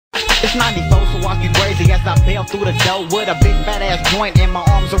It's 94, so walk you crazy as I bail through the door with a big fat ass joint and my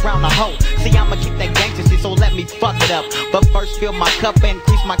arms around the hoe. See, I'ma keep that gangsta shit, so let me fuck it up. But first fill my cup and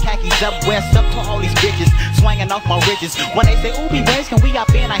increase my khakis up. West up to all these bitches, swinging off my riches. When they say, ooh, be ways, can we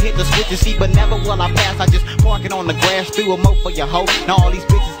hop in? I hit the switches, see, but never will I pass. I just park it on the grass, through a moat for your hoe. Now all these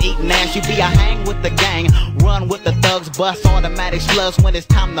bitches eating ass. You be, I hang with the gang, run with the thugs, bust automatic slugs when it's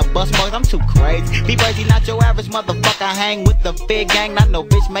time to bust mugs. I'm too crazy, be crazy, not your average motherfucker. I hang with the big gang, not no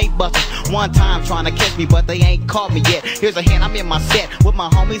bitch made busters. One time trying to catch me, but they ain't caught me yet. Here's a hint, I'm in my set with my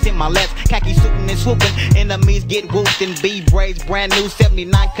homies in my left, khaki suitin' and swooping. Enemies get whooped and B-braids, brand new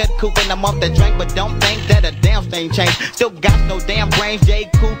 79 cut coopin'. I'm off the drink, but don't think that a damn thing changed. Still got no damn brains, J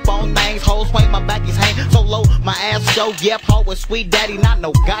Coop on things. Hoes swing, my back is hang so low, my ass show. Yep, ho with sweet daddy, not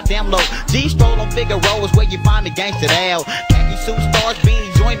no goddamn low. G-stroll on Figaro is where you find the gangsta L. Khaki suit stars,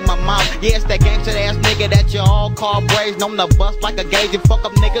 beanie joint in my mouth. Yeah, it's that gangsta ass nigga that you all call braids. Known to bust like a gauge and fuck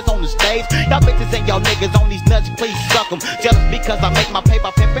up niggas on the stage. Y'all bitches and y'all niggas on these nuts, please suck them. Jealous because I make my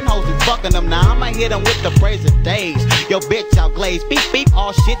paper pimpin' hoes and fucking them. Now I'ma hit them with the praise of days. Yo bitch, I'll glaze. Beep beep,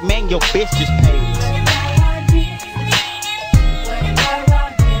 all shit, man, your bitch just pays.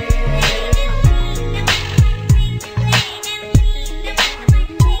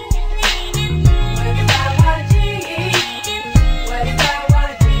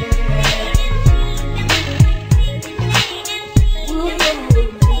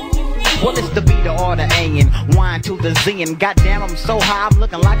 Well, it's the B to R to A and wine to the Z, and goddamn, I'm so high, I'm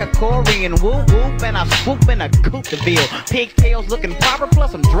looking like a Korean. Whoop whoop, and I swoop in a coupe de ville. Pigtails looking proper,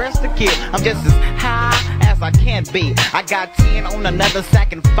 plus I'm dressed to kill. I'm just as high as I can be. I got 10 on another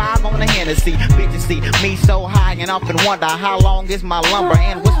sack and 5 on the Hennessy. Bitches see me so high and often wonder how long is my lumber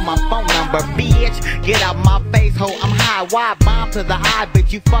and what's my phone number. Bitch, get out my face, ho, I'm high. Why bomb to the eye,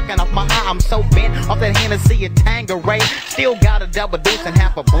 bitch? You fucking off my high. I'm so bent off that Hennessy and Tangeray. Still got a double deuce and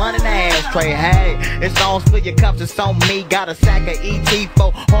half a blunt in the ashtray. Hey, it's on, spill your cups, it's on me. Got a sack of ET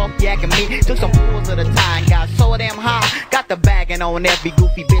for half yak and me. Took some pulls of the tie and got so damn high. Got the bagging on every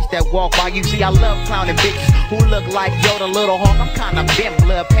goofy bitch that walk by. You see, I love clowning bitches who look like Yoda, little hawk. I'm kinda bent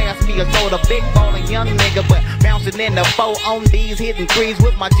blood, pass me a soda. Big ballin' young nigga, but bouncing in the 4 on these, hitting threes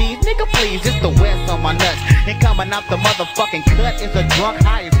with my G's. Nigga, please, it's the West on my nuts. And coming out the motherfucking cut, it's a drunk,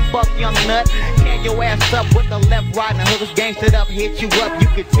 high as fuck young nut. Can your ass up with the left, right, and hookers gangstered up, hit you up. You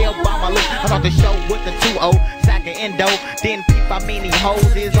can tell by my look. I thought the show with the 2-0, sack of endo. Then peep how many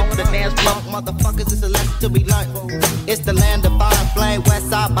hoes is on the dance floor. Motherfuckers, it's a lesson to be learned. It's the land of fire and flame, west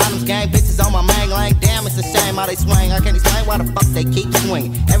side bottoms gang. Bitches on my main lane, damn, it's a shame how they swing. I can't explain why the fuck they keep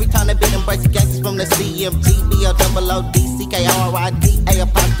swinging. Every time they beat embrace the gangsters from the CMG, BLOOD, CKRID,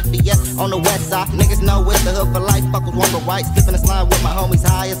 apostrophe S on the west side. Niggas know it's the hood for life, fuck with one but right. Sipping a slime with my homies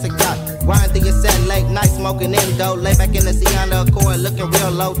high as a kite. Riding through your set late night, smoking endo. Lay back in the sea under a cord, looking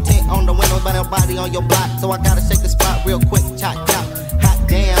real low. Tint on the windows, but nobody on your block. So I gotta shake the spot real quick, chop, chop. Hot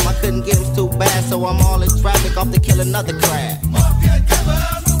damn, I couldn't get him too bad, so I'm all in traffic off to kill another crab. Mafia killer,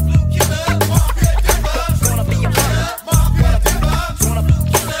 blue killer, mafia killer, gonna be a killer, mafia killer, gonna be a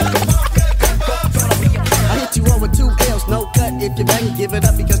killer, gonna be a killer. I hit you on with 2 L's, no cut if you bang, give it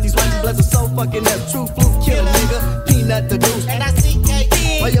up because these white bloods are so fucking up. True fluke killer, nigga, peanut the goose. And I see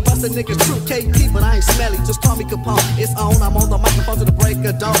KD. Well, you bustin' niggas true KT, but I ain't smelly, just call me Capone. It's on, I'm on the microphone to the break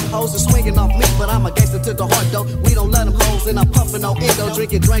of dawn. Hoes are swinging off me, but I'm a gangster to the heart though. We don't let them hoes, and I'm puffin' on endo.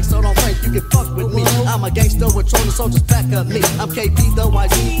 Drinking drinks, so don't think you can fuck with me. I'm a gangster with trolling, so just back up me. I'm KP though I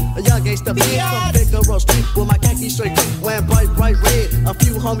G, a young gangster big from Figaro Street. With my khaki straight quick, wearing bright red. A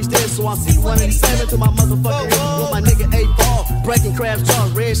few homies dead, so I'm C187 to my motherfucking head. With my nigga 8 ball, breaking crabs jaws.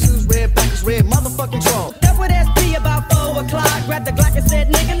 Red shoes, red backers, red motherfucking draw. That's what SP about 4 o'clock. Grabbed the Glock and said,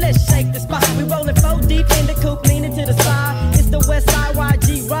 nigga, let's shake the spot. We rollin' 4 deep in the coupe, leaning to the side. It's the West Side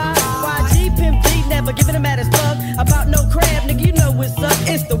YG ride. YG Pimp G, never giving a mad as fuck about no crab, nigga, you know what's up.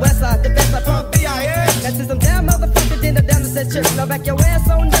 It's the West Side, the best I pump B.I.S. That's some down motherfucker, then I'm down to set chips. Now back your ass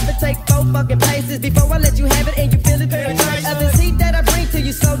on up and take 4 fucking paces before I let you have it and you feel it very nice. This heat that I bring to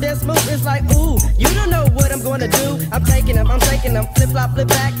you so damn smooth, it's like, ooh, you don't know what I'm gonna do. I'm taking them, flip flop, flip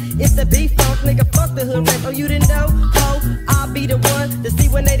back. It's the B-funk, nigga, fuck the hood rap. Oh, you didn't know? Ho, I'll be the one to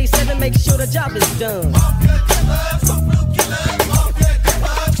C187, make sure the job is done.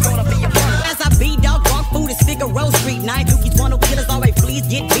 Gonna be a killer. As I be dog, walk food is Figaro Street. 9 dookies, 1 killers, alright, please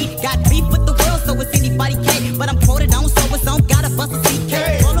get beat. Got beef with the world, so it's anybody K. But I'm quoted on, so it's on, gotta bust a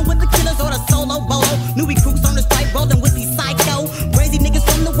CK. Rollin' with the killers or the solo bolo. Newbie crews on the stripe, rollin' with these psycho. Crazy niggas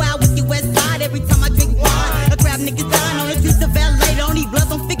from the wild with the west side. Every time I drink wine, I grab niggas dying on the streets of LA. Don't need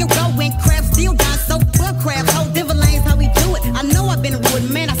bloods on Figaro and crabs still dying. So fuck crabs, whole Denver lanes, how we do it. I know I've been ruined,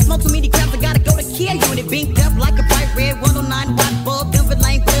 man. I smoke too many crabs, I gotta go to care unit. Binked up like a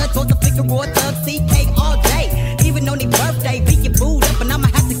for thug CK all day. Even on their birthday, be get booed up and I'ma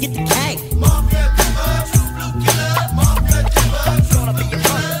have to get the cake. Mafia Dipper, true blue killer. Mafia Dipper, gonna be a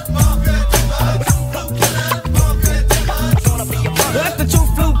killer. Mafia Dipper, true blue killer. Mafia Dipper, gonna be a killer. Well, it's the true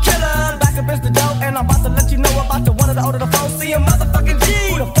flu killer. Back up is the dope, and I'm about to let you know about the one of the older the foes. See a motherfucking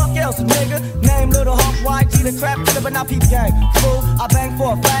G. Who the fuck else, nigga? Name Little Hawk, YG, the crap killer, but not peep gang. Fool, I bang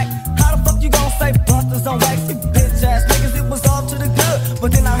for a fact. How the fuck you gon' say busters on wax? You bitch ass niggas, it was all to the good.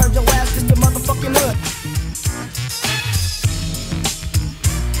 But then I heard your ass just the motherfucking hood.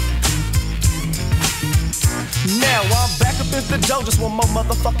 Now I'm back up in the dough, just one more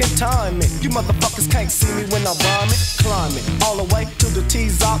motherfucking time. You motherfuckers can't see me when I'm rhyming, climbing all the way to the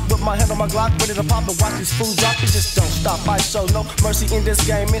T's out with my hand on my Glock, ready to pop and watch these fools drop. It just don't stop. I show no mercy in this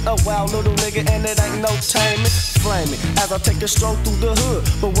game. It a wild little nigga and it ain't no taming. Flaming as I take a stroll through the hood,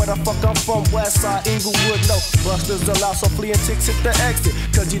 but where the fuck I'm from, Westside, Inglewood. No busters allowed, so fleeing ticks hit the exit.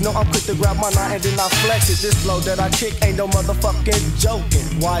 Cause you know I'm quick to grab my nine and then I flex it. This flow that I kick ain't no motherfucking joking.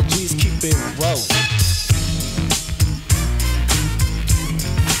 YG's keep it rolling.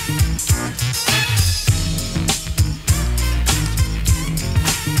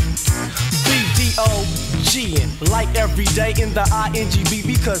 BDOGing like every day in the INGB,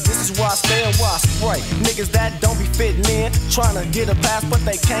 because this is where I stay and where I spray. Niggas that don't be fitting in, trying to get a pass but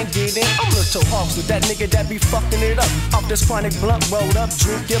they can't get in. I'm Little Hawks with that nigga that be fucking it up. Off this chronic blunt rolled up,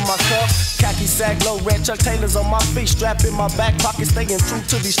 drink in my cup. Khaki sag, low red Chuck Taylors on my feet, strap in my back pocket, staying true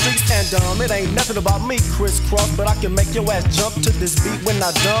to these streets. And it ain't nothing about me, crisscross, but I can make your ass jump to this beat when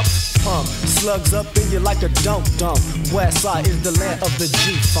I dump. Pump slugs up in you like a dunk. Westside is the land of the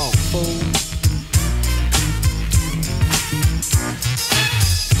G-Funk, fool.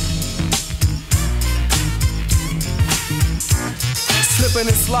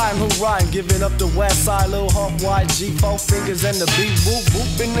 Slipping and sliding, who rhyme, giving up the west side, Lil Hawk, YG, 4 fingers and the beat, whoop,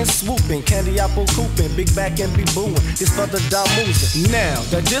 whooping and swooping, candy apple cooping, big back and be booing, it's for the moozy. Now,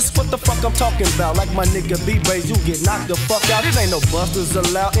 that just what the fuck I'm talking about, like my nigga B-Bays, you get knocked the fuck out, it ain't no busters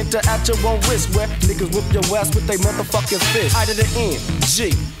allowed, enter at your own risk, where niggas whoop your ass with they motherfucking fist. I to the N,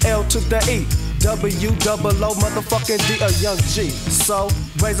 G, L to the E, W-double-O, motherfucking D, a young G. So,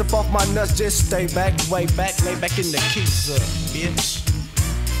 raise up off my nuts, just stay back, way back, lay back in the keys up, bitch.